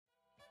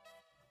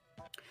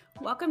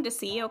Welcome to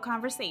CEO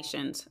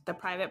Conversations, the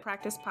private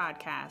practice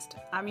podcast.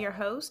 I'm your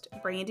host,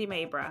 Brandy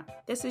Mabra.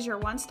 This is your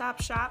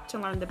one-stop shop to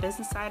learn the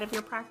business side of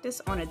your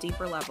practice on a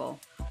deeper level.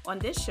 On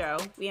this show,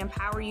 we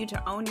empower you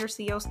to own your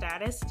CEO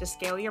status to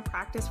scale your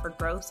practice for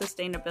growth,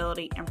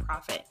 sustainability, and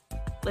profit.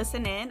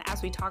 Listen in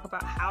as we talk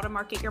about how to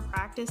market your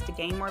practice to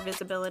gain more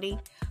visibility,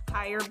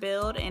 hire,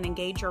 build, and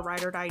engage your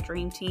ride or die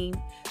dream team,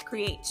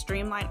 create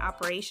streamlined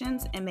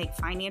operations, and make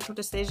financial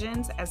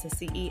decisions as a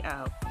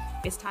CEO.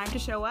 It's time to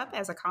show up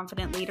as a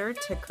confident leader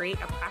to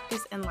create a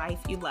practice and life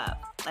you love.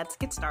 Let's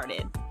get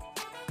started.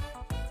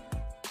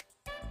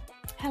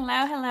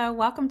 Hello.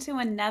 Welcome to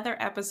another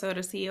episode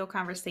of CEO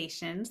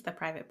Conversations, the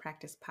private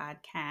practice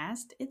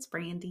podcast. It's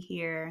Brandy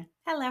here.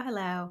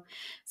 Hello.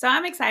 So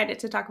I'm excited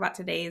to talk about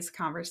today's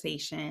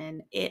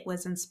conversation. It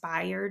was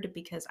inspired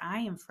because I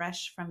am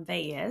fresh from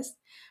Vegas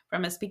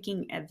from a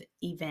speaking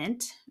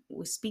event,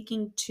 was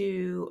speaking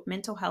to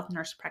mental health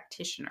nurse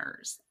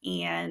practitioners.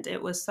 And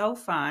it was so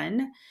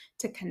fun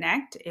to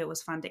connect. It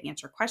was fun to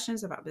answer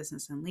questions about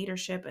business and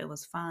leadership. It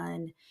was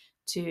fun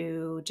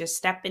to just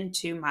step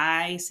into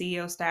my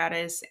CEO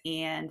status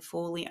and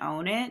fully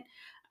own it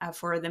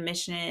for the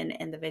mission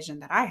and the vision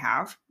that I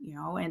have,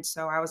 and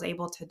so I was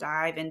able to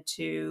dive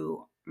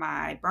into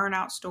my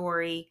burnout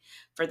story.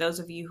 For those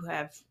of you who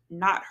have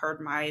not heard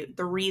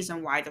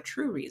the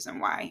true reason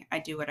why I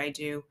do what I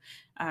do,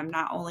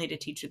 not only to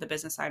teach you the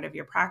business side of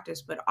your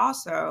practice, but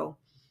also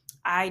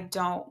I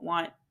don't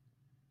want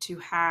to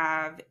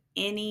have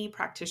any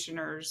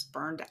practitioners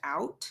burned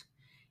out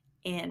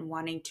and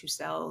wanting to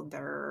sell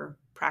their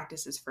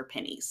practices for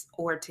pennies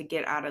or to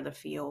get out of the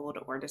field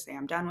or to say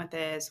I'm done with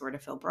this or to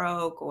feel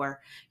broke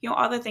or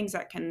all the things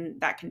that can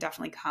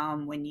definitely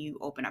come when you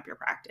open up your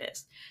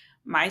practice.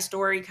 My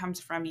story comes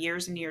from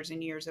years and years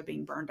and years of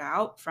being burned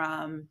out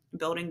from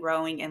building,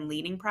 growing, and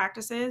leading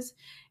practices.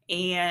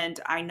 And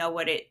I know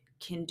what it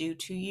can do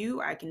to you.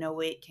 I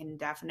know it can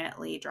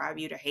definitely drive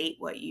you to hate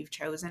what you've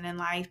chosen in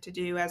life to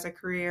do as a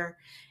career.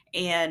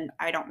 And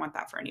I don't want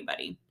that for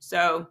anybody.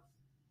 So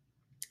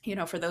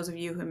for those of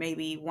you who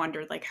maybe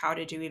wondered, how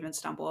did you even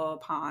stumble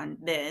upon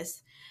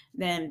this?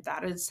 Then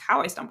that is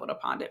how I stumbled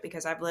upon it,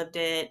 because I've lived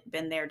it,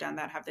 been there, done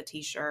that, have the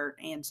t-shirt.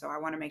 And so I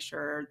want to make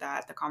sure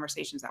that the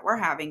conversations that we're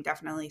having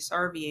definitely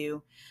serve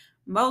you,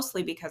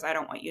 mostly because I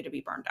don't want you to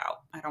be burned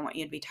out. I don't want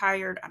you to be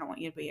tired. I don't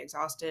want you to be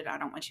exhausted. I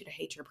don't want you to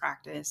hate your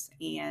practice.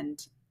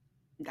 And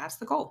that's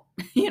the goal,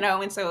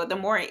 and so the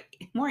more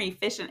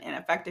efficient and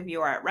effective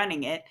you are at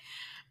running it,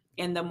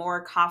 and the more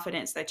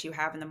confidence that you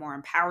have and the more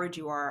empowered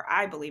you are,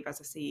 I believe,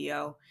 as a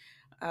CEO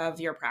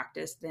of your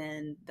practice,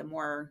 then the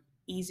more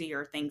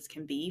easier things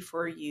can be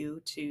for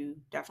you to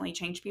definitely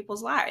change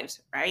people's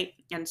lives, right?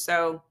 And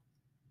so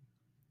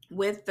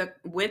with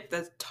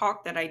the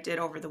talk that I did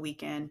over the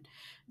weekend,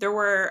 there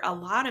were a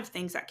lot of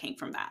things that came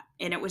from that.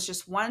 And it was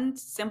just one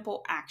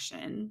simple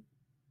action.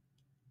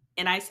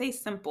 And I say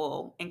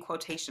simple in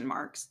quotation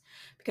marks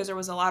because there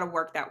was a lot of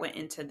work that went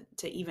into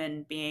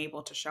even being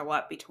able to show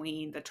up,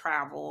 between the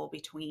travel,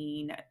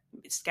 between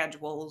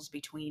schedules,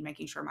 between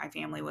making sure my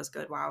family was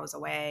good while I was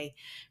away,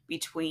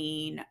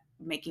 between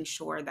making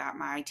sure that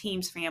my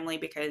team's family,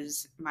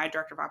 because my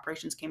director of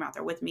operations came out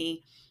there with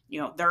me,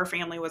 their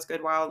family was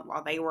good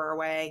while they were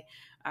away,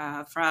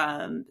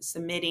 from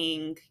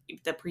submitting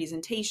the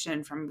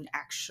presentation, from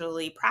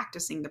actually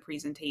practicing the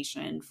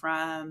presentation,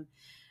 from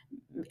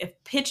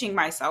pitching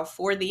myself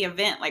for the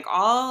event,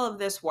 all of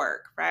this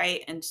work,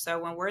 right? And so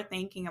when we're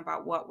thinking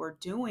about what we're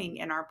doing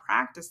in our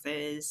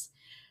practices,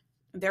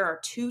 there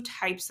are two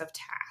types of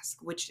tasks,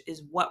 which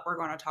is what we're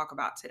going to talk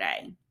about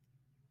today.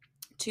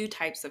 Two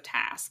types of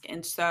tasks.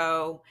 And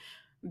so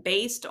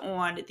based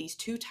on these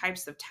two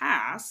types of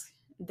tasks,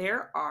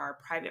 there are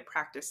private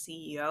practice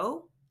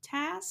CEO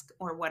tasks,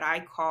 or what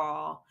I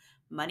call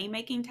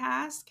money-making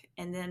tasks.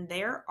 And then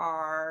there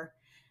are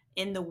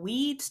in the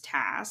weeds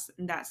tasks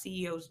that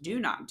CEOs do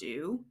not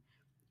do,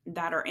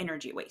 that are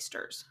energy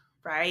wasters,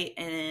 right?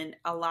 And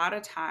a lot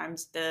of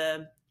times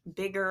the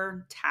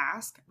bigger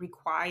tasks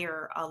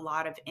require a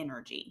lot of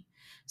energy.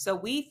 So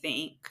we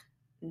think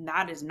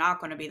that is not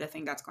going to be the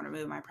thing that's going to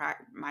move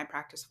my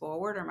practice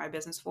forward or my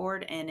business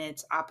forward, and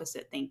it's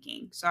opposite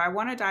thinking. So I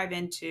want to dive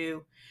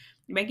into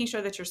making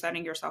sure that you're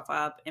setting yourself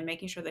up and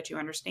making sure that you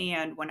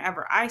understand,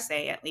 whenever I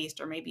say, at least,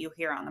 or maybe you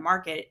hear on the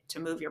market, to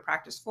move your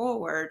practice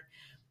forward,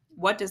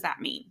 what does that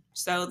mean?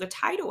 So the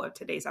title of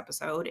today's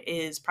episode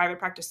is Private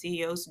Practice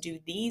CEOs Do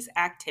These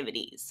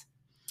Activities.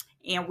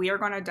 And we are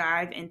going to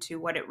dive into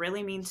what it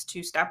really means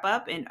to step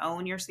up and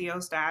own your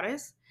CEO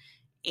status,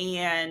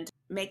 and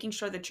making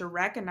sure that you're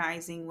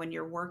recognizing when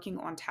you're working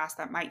on tasks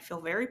that might feel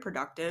very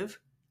productive,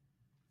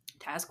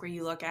 tasks where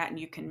you look at and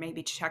you can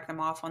maybe check them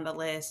off on the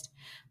list,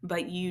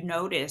 but you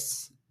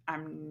notice,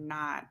 I'm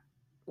not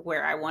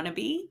where I want to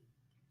be.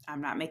 I'm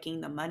not making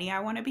the money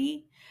I want to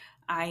be.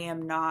 I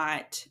am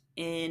not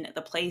in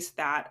the place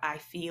that I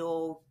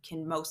feel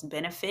can most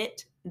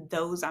benefit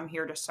those I'm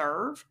here to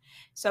serve.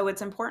 So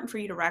it's important for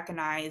you to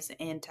recognize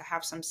and to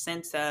have some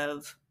sense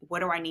of, what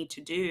do I need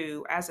to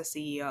do as a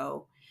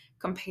CEO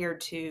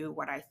compared to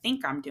what I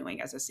think I'm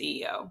doing as a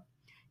CEO?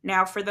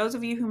 Now, for those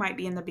of you who might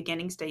be in the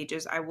beginning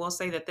stages, I will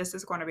say that this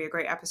is going to be a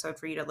great episode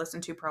for you to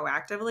listen to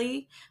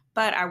proactively.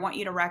 But I want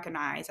you to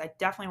recognize, I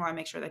definitely want to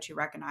make sure that you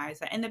recognize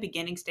that in the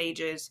beginning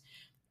stages,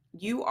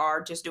 you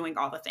are just doing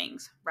all the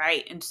things,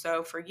 right? And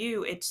so for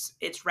you, it's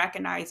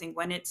recognizing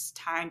when it's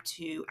time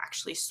to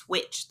actually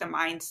switch the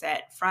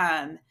mindset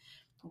from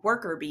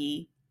worker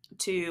bee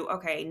to,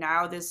 okay,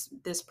 now this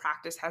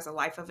practice has a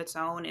life of its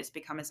own. It's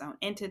become its own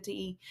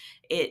entity.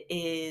 It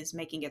is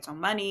making its own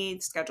money.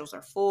 The schedules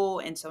are full,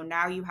 and so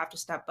now you have to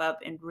step up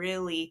and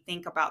really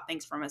think about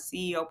things from a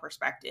CEO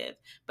perspective.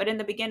 But in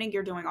the beginning,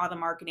 you're doing all the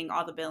marketing,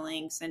 all the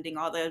billing, sending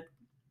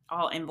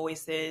all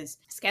invoices,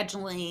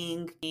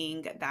 scheduling,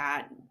 being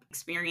that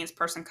experienced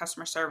person,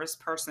 customer service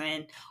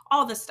person,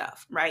 all this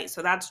stuff, right?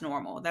 So that's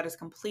normal. That is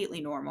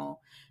completely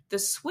normal. The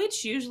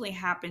switch usually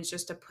happens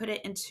just to put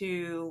it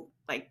into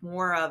like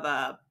more of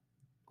a,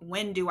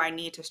 when do I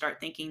need to start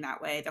thinking that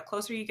way? The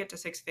closer you get to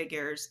six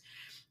figures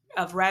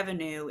of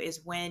revenue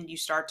is when you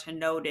start to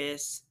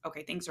notice,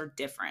 okay, things are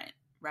different,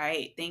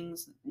 right?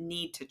 Things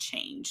need to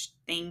change.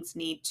 Things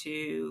need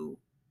to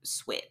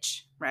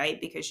switch, right?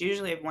 Because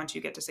usually once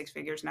you get to six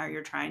figures, now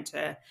you're trying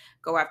to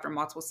go after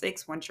multiple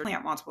six. Once you're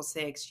at multiple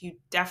six, you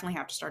definitely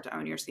have to start to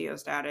own your CEO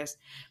status.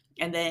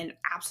 And then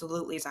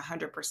absolutely it's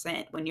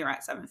 100% when you're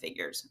at seven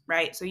figures,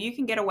 right? So you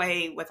can get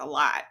away with a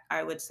lot,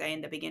 I would say,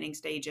 in the beginning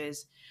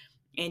stages.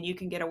 And you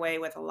can get away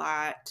with a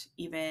lot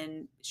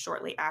even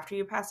shortly after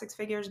you pass six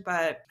figures.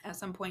 But at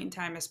some point in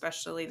time,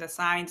 especially, the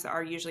signs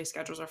are usually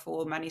schedules are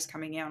full, money's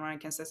coming in on a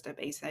consistent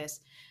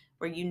basis,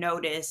 where you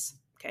notice,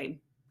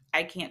 okay,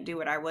 I can't do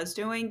what I was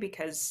doing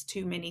because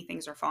too many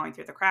things are falling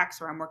through the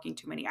cracks, or I'm working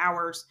too many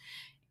hours.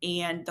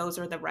 And those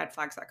are the red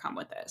flags that come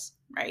with this,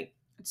 right?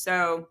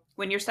 So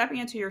when you're stepping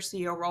into your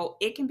CEO role,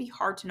 it can be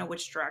hard to know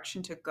which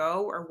direction to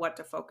go or what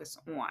to focus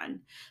on.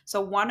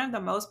 So one of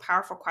the most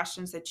powerful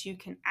questions that you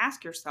can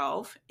ask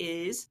yourself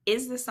is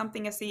this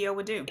something a CEO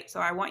would do? So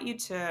I want you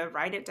to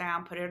write it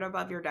down, put it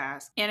above your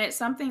desk. And it's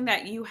something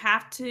that you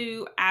have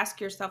to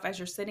ask yourself as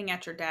you're sitting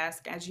at your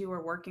desk, as you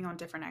are working on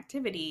different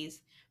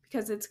activities,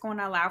 because it's going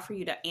to allow for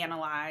you to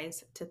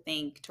analyze, to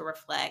think, to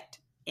reflect,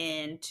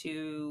 and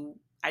to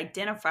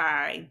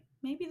identify,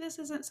 maybe this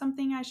isn't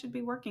something I should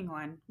be working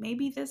on.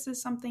 Maybe this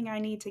is something I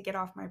need to get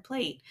off my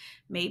plate.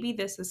 Maybe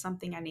this is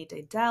something I need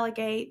to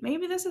delegate.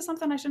 Maybe this is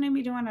something I shouldn't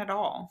be doing at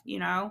all, you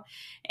know?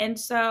 And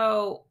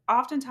so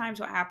oftentimes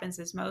what happens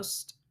is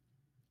most,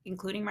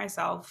 including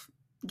myself,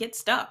 get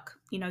stuck.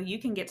 You know, you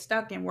can get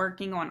stuck in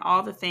working on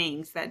all the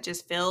things that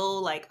just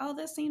feel like, oh,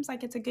 this seems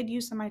like it's a good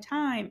use of my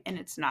time, and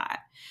it's not.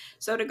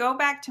 So to go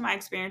back to my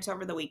experience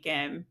over the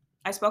weekend,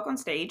 I spoke on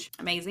stage,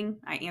 amazing.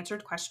 I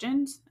answered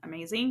questions,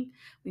 amazing.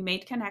 We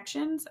made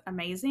connections,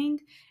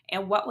 amazing.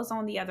 And what was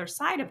on the other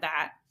side of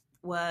that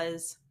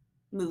was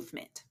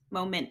movement,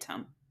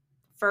 momentum,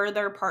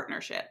 further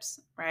partnerships,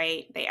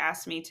 right? They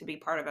asked me to be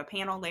part of a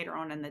panel later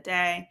on in the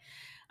day,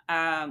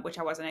 which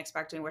I wasn't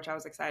expecting, which I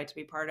was excited to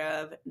be part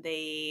of.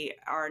 They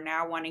are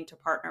now wanting to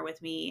partner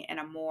with me in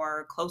a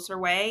more closer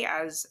way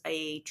as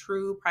a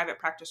true private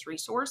practice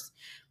resource,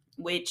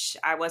 which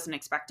I wasn't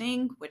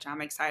expecting, which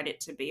I'm excited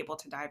to be able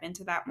to dive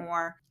into that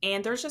more.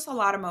 And there's just a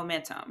lot of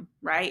momentum,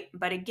 right?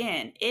 But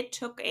again, it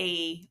took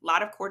a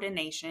lot of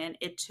coordination.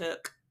 It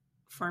took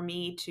for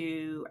me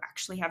to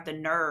actually have the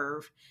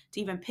nerve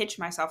to even pitch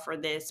myself for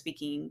this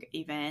speaking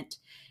event,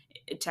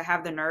 to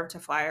have the nerve to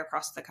fly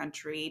across the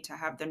country, to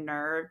have the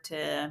nerve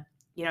to,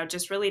 you know,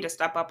 just really to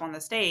step up on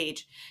the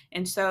stage.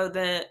 And so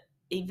the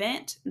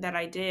event that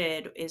I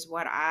did is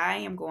what I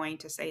am going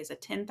to say is a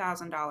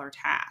 $10,000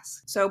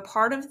 task. So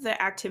part of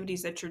the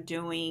activities that you're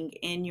doing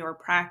in your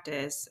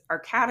practice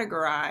are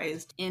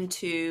categorized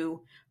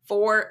into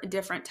 4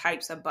 different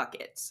types of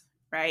buckets,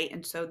 right?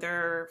 And so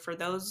they're, for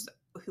those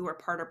who are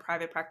part of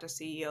Private Practice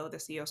CEO, the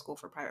CEO School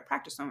for Private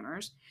Practice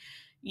Owners,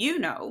 you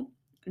know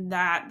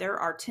that there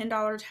are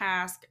 $10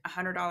 tasks,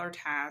 $100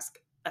 task,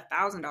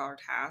 $1,000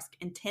 task,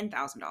 and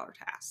 $10,000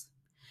 tasks.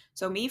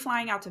 So me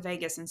flying out to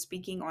Vegas and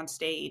speaking on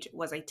stage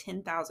was a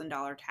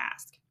 $10,000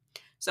 task.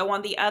 So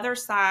on the other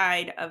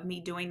side of me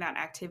doing that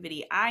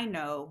activity, I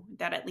know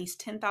that at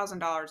least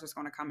 $10,000 is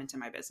going to come into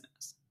my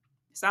business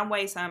some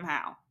way,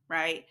 somehow,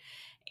 right?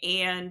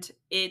 And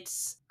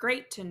it's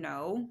great to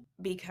know,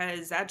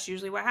 because that's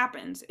usually what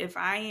happens. If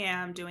I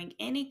am doing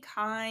any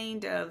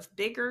kind of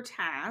bigger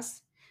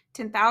task,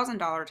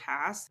 $10,000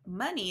 task,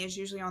 money is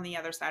usually on the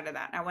other side of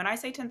that. Now, when I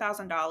say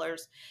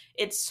 $10,000,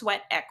 it's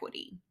sweat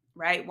equity,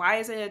 right? Why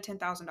is it a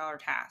 $10,000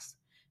 task?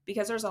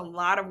 Because there's a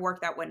lot of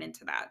work that went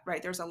into that,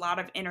 right? There's a lot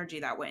of energy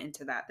that went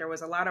into that. There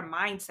was a lot of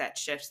mindset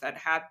shifts that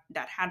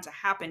had to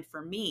happen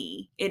for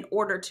me in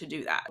order to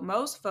do that.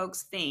 Most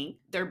folks think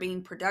they're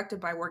being productive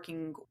by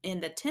working in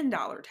the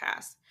 $10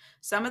 tasks.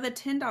 Some of the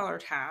 $10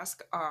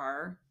 tasks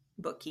are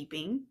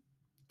bookkeeping,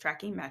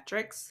 tracking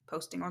metrics,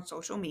 posting on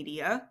social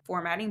media,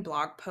 formatting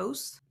blog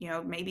posts, you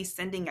know, maybe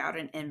sending out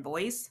an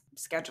invoice,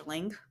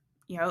 scheduling.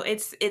 You know,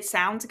 it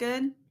sounds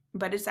good,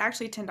 but it's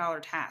actually $10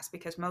 task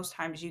because most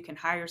times you can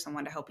hire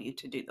someone to help you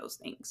to do those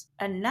things.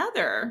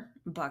 Another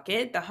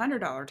bucket, the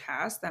 $100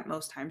 task that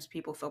most times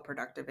people feel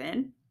productive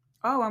in.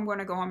 Oh, I'm going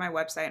to go on my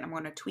website and I'm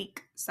going to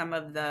tweak some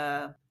of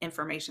the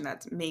information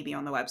that's maybe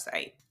on the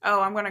website.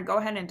 Oh, I'm going to go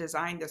ahead and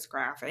design this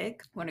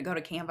graphic. I'm going to go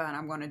to Canva and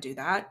I'm going to do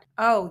that.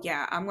 Oh,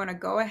 yeah, I'm going to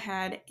go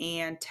ahead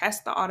and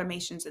test the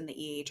automations in the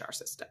EHR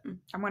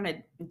system. I'm going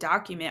to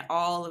document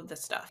all of the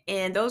stuff.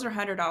 And those are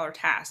 $100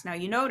 tasks. Now,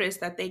 you notice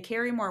that they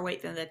carry more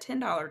weight than the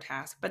 $10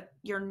 task, but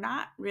you're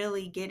not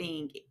really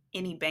getting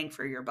any bang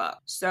for your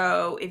buck.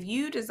 So if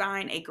you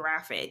design a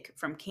graphic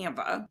from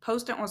Canva,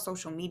 post it on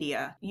social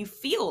media, you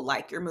feel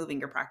like you're moving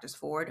your practice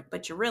forward,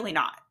 but you're really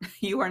not.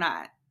 You are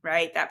not.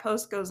 Right? That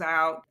post goes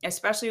out,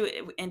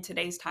 especially in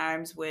today's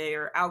times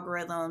where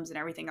algorithms and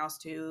everything else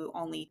too,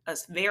 only a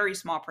very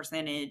small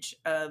percentage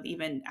of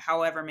even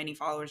however many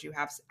followers you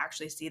have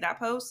actually see that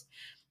post.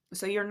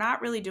 So you're not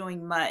really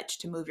doing much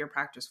to move your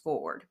practice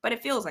forward, but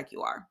it feels like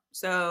you are.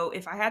 So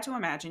if I had to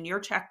imagine your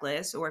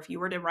checklist, or if you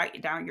were to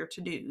write down your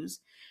to-dos,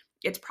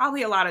 it's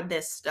probably a lot of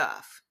this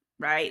stuff,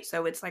 right?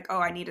 So it's like, oh,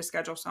 I need to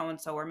schedule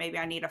so-and-so, or maybe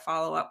I need to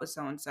follow up with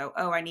so-and-so.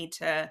 Oh, I need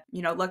to,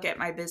 look at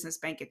my business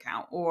bank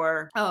account,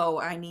 or, oh,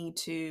 I need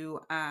to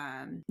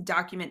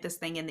document this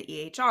thing in the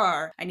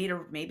EHR. I need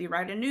to maybe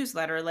write a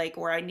newsletter,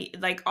 or I need,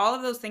 all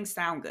of those things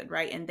sound good,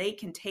 right? And they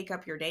can take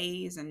up your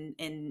days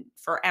and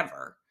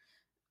forever,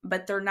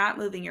 but they're not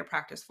moving your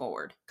practice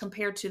forward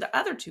compared to the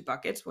other two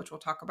buckets, which we'll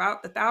talk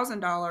about, the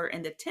 $1,000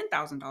 and the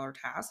 $10,000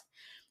 task.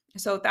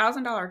 So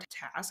 $1,000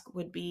 task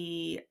would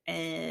be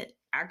an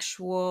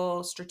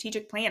actual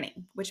strategic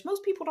planning, which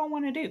most people don't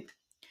want to do.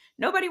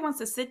 Nobody wants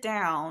to sit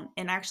down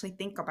and actually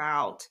think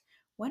about,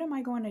 what am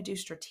I going to do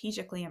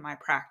strategically in my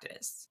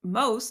practice?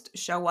 Most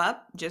show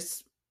up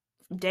just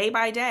day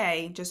by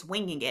day, just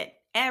winging it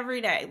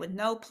every day with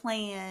no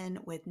plan,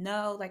 with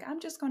no, I'm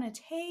just going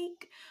to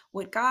take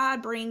what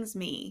God brings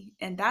me.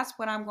 And that's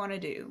what I'm going to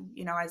do.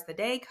 As the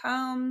day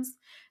comes,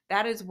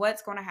 that is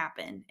what's going to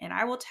happen. And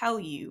I will tell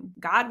you,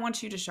 God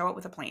wants you to show up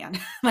with a plan.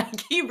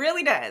 He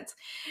really does.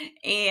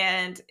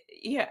 And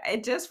yeah,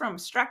 it just from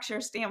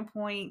structure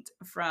standpoint,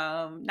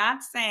 from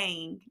not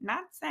saying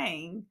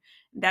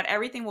that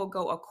everything will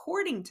go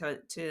according to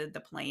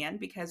the plan,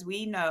 because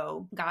we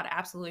know God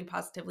absolutely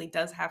positively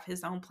does have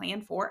his own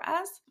plan for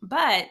us.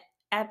 But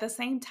at the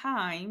same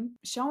time,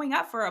 showing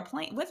up for a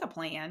plan with a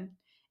plan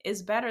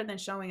is better than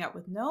showing up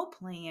with no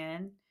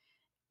plan,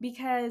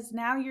 because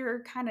now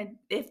you're kind of,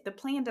 if the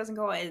plan doesn't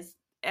go as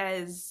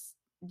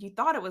you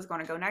thought it was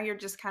going to go, now you're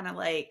just kind of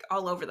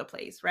all over the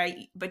place,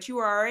 right? But you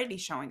are already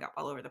showing up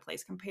all over the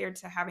place compared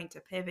to having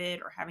to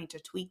pivot or having to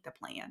tweak the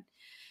plan.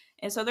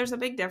 And so there's a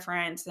big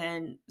difference.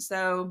 And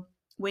so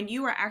when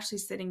you are actually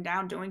sitting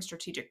down doing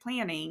strategic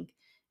planning,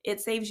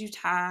 it saves you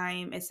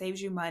time, it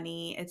saves you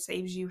money, it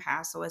saves you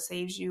hassle, it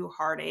saves you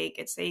heartache,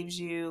 it saves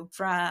you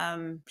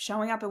from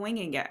showing up and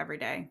winging it every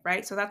day,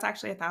 right? So that's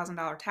actually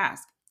 $1,000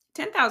 task.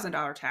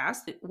 $10,000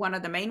 task, one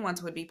of the main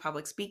ones would be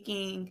public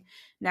speaking,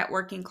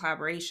 networking,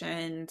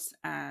 collaborations,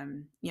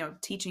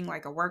 teaching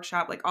a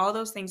workshop. All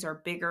those things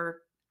are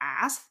bigger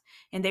asks,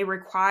 and they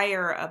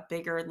require a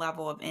bigger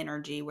level of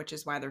energy, which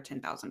is why they're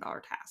 $10,000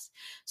 tasks.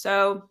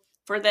 So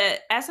for the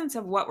essence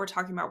of what we're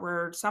talking about,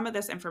 where some of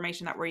this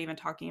information that we're even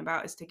talking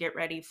about is to get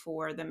ready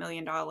for the $1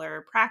 Million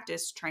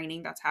Practice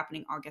training that's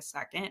happening August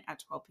 2nd at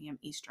 12 p.m.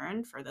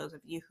 Eastern, for those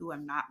of you who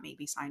have not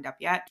maybe signed up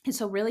yet. And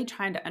so really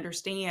trying to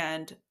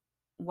understand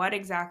what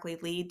exactly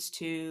leads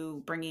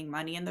to bringing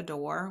money in the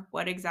door,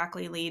 what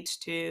exactly leads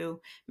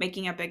to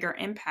making a bigger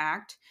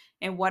impact,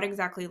 and what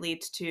exactly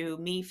leads to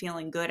me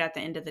feeling good at the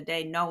end of the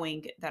day,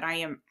 knowing that I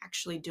am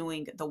actually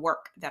doing the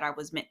work that I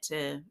was meant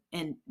to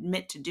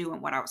do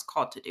and what I was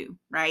called to do,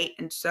 right?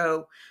 And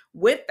so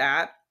with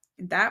that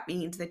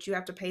means that you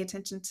have to pay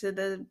attention to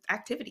the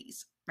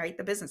activities, right?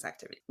 The business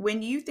activity.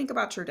 When you think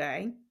about your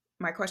day,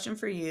 my question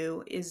for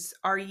you is,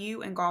 are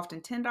you engulfed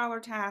in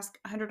 $10 task,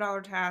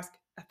 $100 task,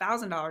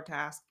 $1,000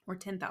 task, or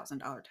 $10,000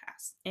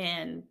 task?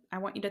 And I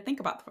want you to think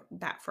about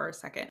that for a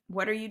second.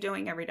 What are you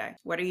doing every day?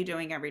 What are you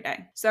doing every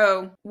day?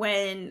 So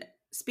when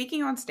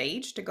speaking on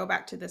stage, to go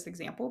back to this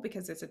example,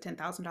 because it's a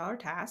 $10,000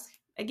 task,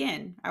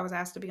 again, I was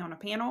asked to be on a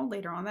panel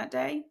later on that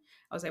day.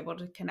 I was able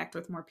to connect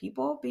with more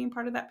people being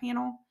part of that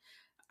panel.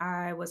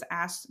 I was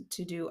asked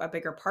to do a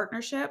bigger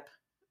partnership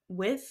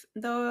with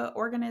the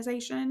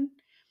organization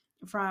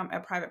from a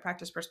private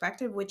practice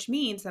perspective, which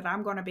means that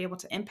I'm going to be able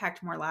to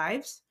impact more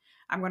lives.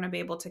 I'm going to be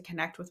able to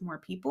connect with more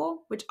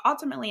people, which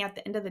ultimately at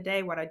the end of the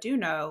day, what I do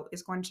know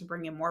is going to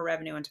bring in more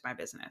revenue into my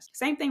business.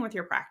 Same thing with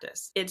your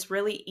practice. It's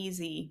really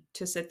easy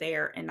to sit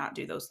there and not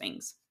do those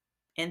things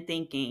and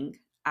thinking,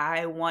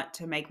 I want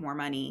to make more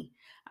money.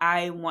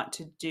 I want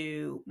to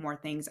do more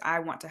things. I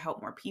want to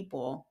help more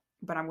people,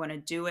 but I'm going to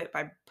do it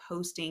by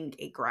posting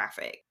a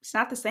graphic. It's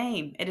not the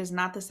same. It is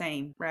not the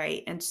same,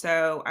 right? And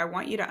so I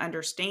want you to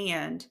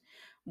understand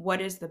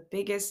what is the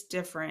biggest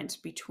difference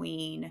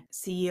between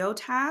CEO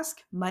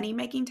task,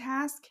 money-making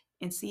task,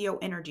 and CEO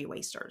energy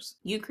wasters.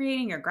 You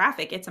creating your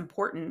graphic, it's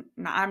important.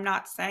 I'm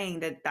not saying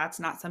that that's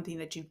not something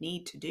that you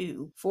need to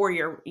do for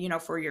your,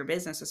 for your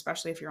business,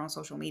 especially if you're on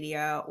social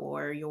media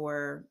or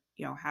you're,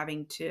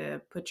 having to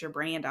put your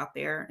brand out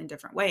there in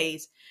different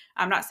ways.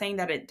 I'm not saying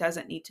that it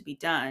doesn't need to be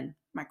done.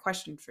 My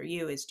question for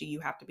you is, do you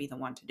have to be the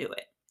one to do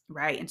it?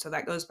 Right. And so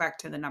that goes back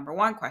to the number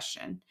one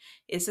question.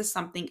 Is this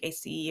something a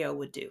CEO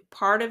would do?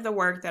 Part of the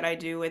work that I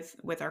do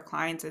with our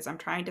clients is I'm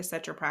trying to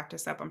set your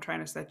practice up. I'm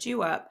trying to set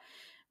you up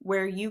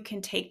where you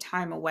can take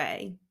time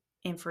away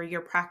and for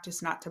your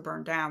practice not to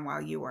burn down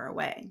while you are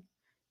away,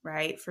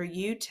 right? For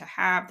you to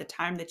have the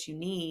time that you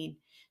need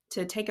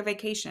to take a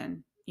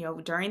vacation.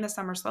 During the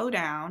summer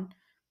slowdown,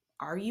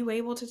 are you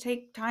able to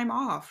take time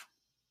off?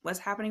 What's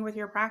happening with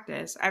your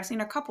practice? I've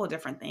seen a couple of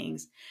different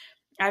things.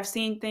 I've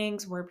seen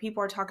things where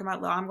people are talking about,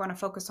 well, I'm going to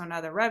focus on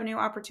other revenue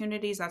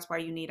opportunities. That's why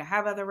you need to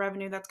have other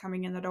revenue that's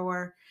coming in the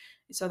door.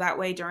 So that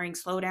way during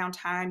slowdown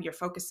time, you're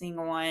focusing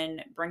on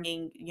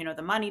bringing,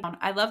 the money on.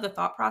 I love the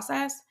thought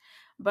process,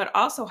 but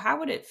also how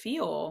would it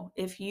feel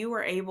if you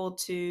were able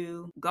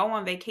to go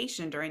on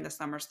vacation during the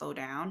summer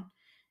slowdown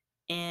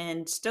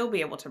and still be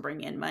able to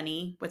bring in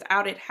money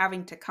without it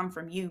having to come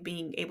from you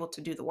being able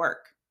to do the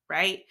work,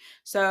 right?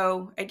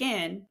 So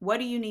again, what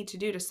do you need to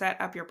do to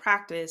set up your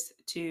practice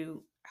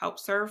to help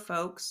serve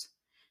folks,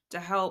 to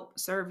help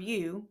serve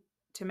you,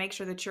 to make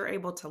sure that you're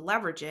able to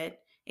leverage it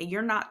and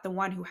you're not the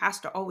one who has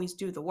to always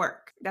do the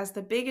work? That's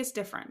the biggest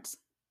difference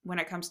when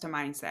it comes to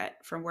mindset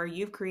from where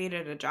you've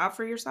created a job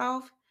for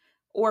yourself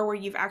or where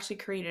you've actually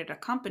created a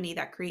company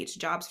that creates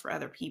jobs for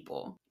other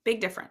people.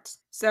 Big difference.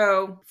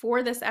 So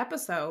for this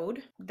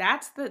episode,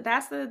 that's the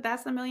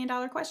 $1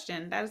 million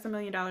question. That is the $1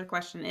 million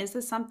question. Is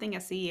this something a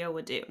CEO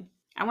would do?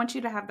 I want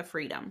you to have the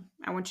freedom.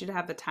 I want you to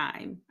have the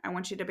time. I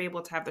want you to be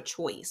able to have the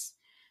choice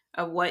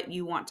of what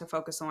you want to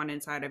focus on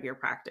inside of your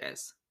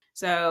practice.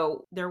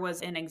 So there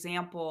was an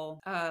example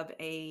of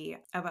an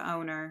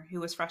owner who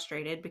was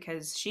frustrated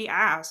because she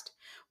asked,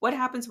 what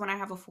happens when I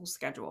have a full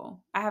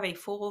schedule? I have a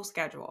full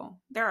schedule.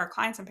 There are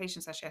clients and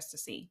patients that she has to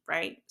see,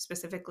 right?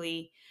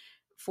 Specifically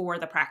for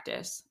the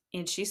practice.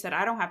 And she said,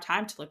 I don't have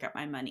time to look at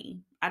my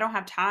money. I don't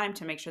have time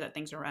to make sure that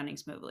things are running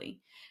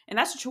smoothly. And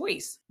that's a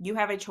choice. You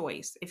have a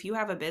choice. If you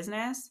have a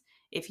business,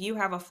 if you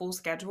have a full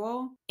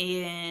schedule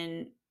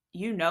and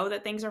you know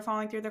that things are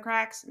falling through the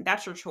cracks,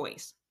 that's your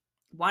choice.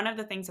 One of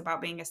the things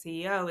about being a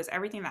CEO is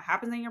everything that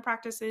happens in your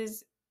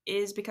practices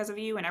is because of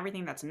you, and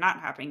everything that's not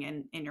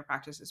happening in your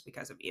practice is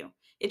because of you.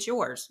 It's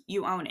yours.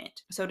 You own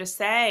it. So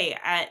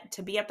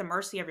to be at the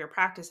mercy of your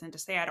practice and to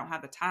say, I don't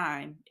have the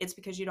time, it's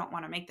because you don't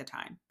want to make the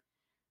time.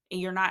 And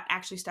you're not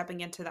actually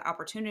stepping into the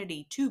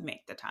opportunity to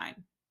make the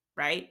time,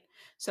 right?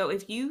 So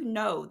if you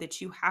know that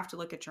you have to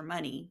look at your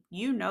money,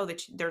 you know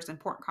that there's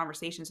important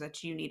conversations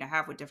that you need to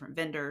have with different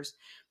vendors,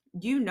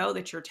 you know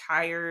that you're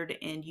tired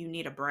and you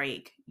need a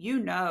break, you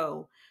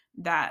know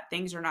that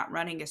things are not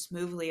running as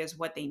smoothly as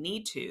what they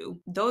need to,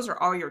 those are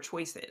all your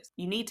choices.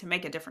 You need to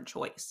make a different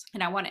choice.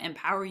 And I want to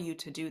empower you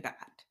to do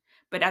that.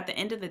 But at the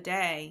end of the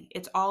day,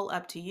 it's all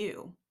up to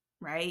you,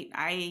 right?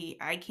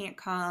 I can't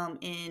come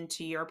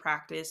into your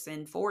practice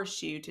and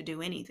force you to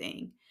do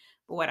anything.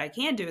 But what I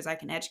can do is I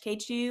can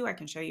educate you. I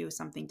can show you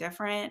something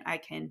different. I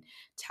can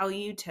tell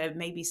you to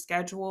maybe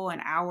schedule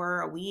an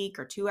hour a week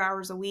or 2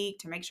 hours a week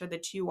to make sure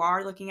that you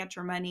are looking at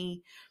your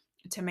money,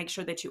 to make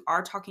sure that you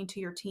are talking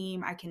to your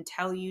team. I can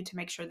tell you to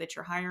make sure that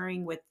you're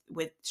hiring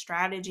with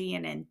strategy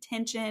and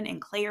intention and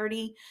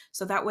clarity.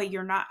 So that way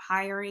you're not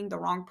hiring the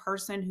wrong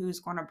person who's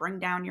going to bring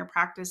down your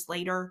practice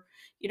later.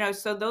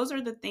 So those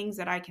are the things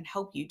that I can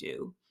help you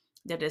do.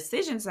 The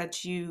decisions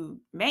that you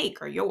make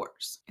are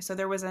yours. So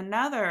there was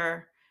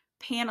another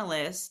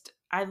panelist.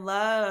 I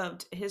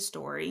loved his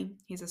story.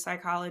 He's a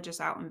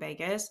psychologist out in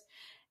Vegas.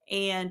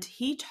 And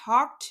he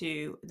talked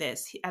to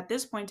this. At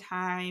this point in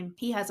time,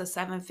 he has a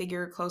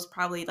 7-figure, close,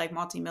 probably like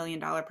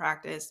multi-million-dollar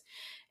practice.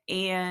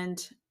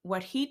 And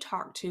what he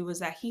talked to was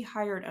that he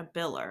hired a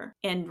biller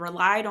and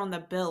relied on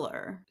the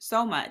biller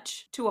so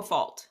much to a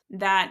fault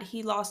that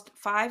he lost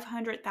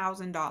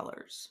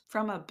 $500,000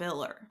 from a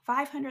biller.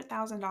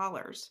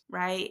 $500,000,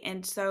 right?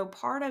 And so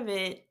part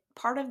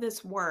of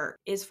this work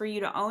is for you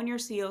to own your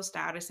CEO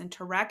status and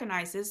to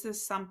recognize this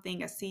is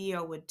something a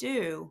CEO would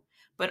do,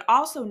 but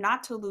also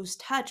not to lose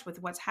touch with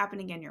what's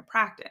happening in your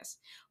practice.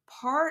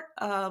 Part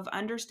of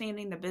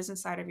understanding the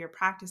business side of your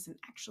practice and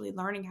actually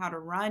learning how to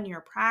run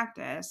your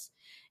practice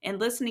and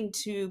listening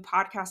to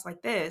podcasts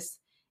like this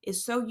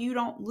is so you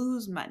don't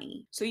lose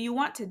money. So you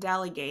want to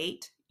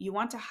delegate, you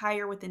want to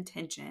hire with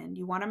intention,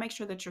 you want to make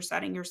sure that you're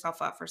setting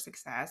yourself up for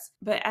success.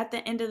 But at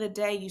the end of the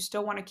day, you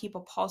still want to keep a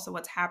pulse of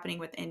what's happening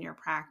within your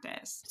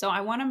practice. So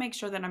I want to make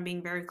sure that I'm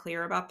being very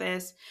clear about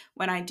this.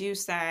 When I do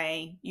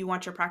say you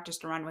want your practice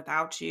to run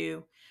without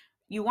you,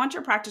 you want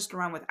your practice to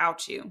run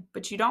without you,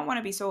 but you don't want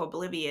to be so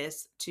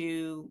oblivious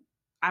to,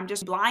 I'm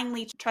just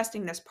blindly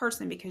trusting this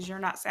person because you're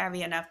not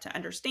savvy enough to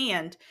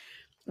understand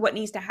what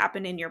needs to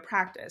happen in your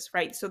practice,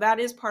 right? So that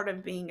is part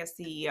of being a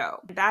CEO.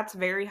 That's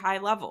very high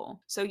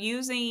level. So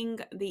using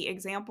the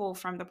example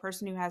from the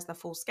person who has the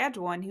full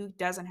schedule and who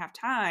doesn't have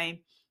time,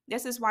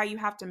 This is why you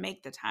have to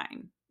make the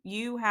time.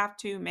 You have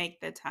to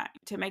make the time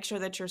to make sure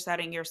that you're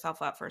setting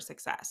yourself up for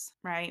success,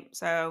 right?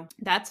 So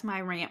that's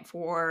my rant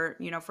for,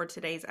 for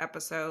today's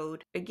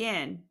episode.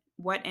 Again,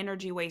 what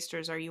energy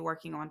wasters are you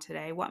working on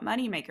today? What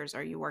money makers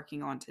are you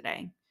working on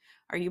today?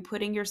 Are you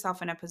putting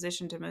yourself in a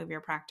position to move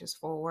your practice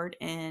forward?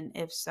 And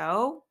if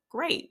so,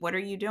 great. What are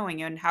you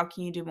doing and how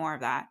can you do more of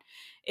that?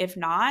 If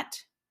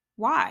not,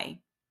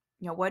 why?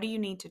 What do you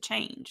need to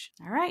change?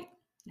 All right.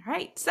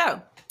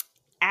 So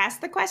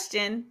ask the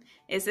question,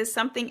 is this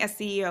something a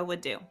CEO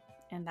would do?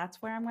 And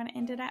that's where I'm going to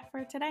end it at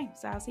for today.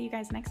 So I'll see you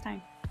guys next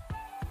time.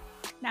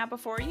 Now,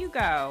 before you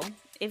go,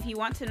 if you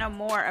want to know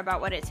more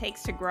about what it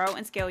takes to grow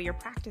and scale your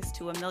practice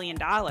to $1 million,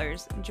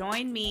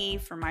 join me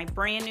for my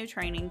brand new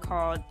training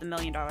called The $1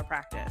 Million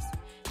Practice.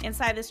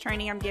 Inside this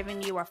training, I'm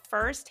giving you a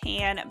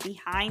firsthand,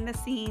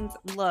 behind-the-scenes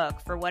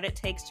look for what it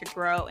takes to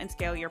grow and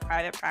scale your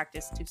private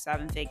practice to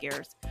 7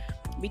 figures.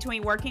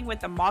 Between working with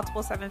the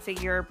multiple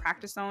 7-figure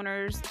practice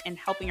owners and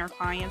helping our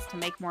clients to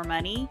make more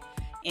money,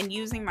 and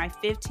using my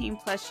 15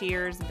 plus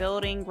years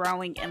building,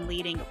 growing, and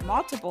leading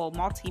multiple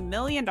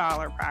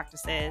multi-million-dollar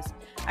practices,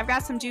 I've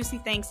got some juicy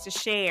things to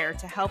share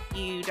to help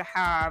you to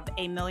have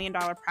a $1 million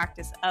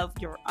practice of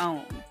your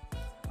own.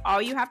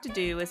 All you have to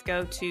do is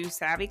go to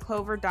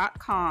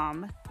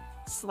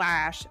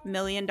savvyclover.com/$1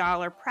 million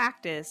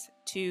practice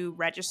to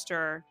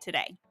register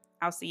today.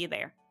 I'll see you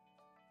there.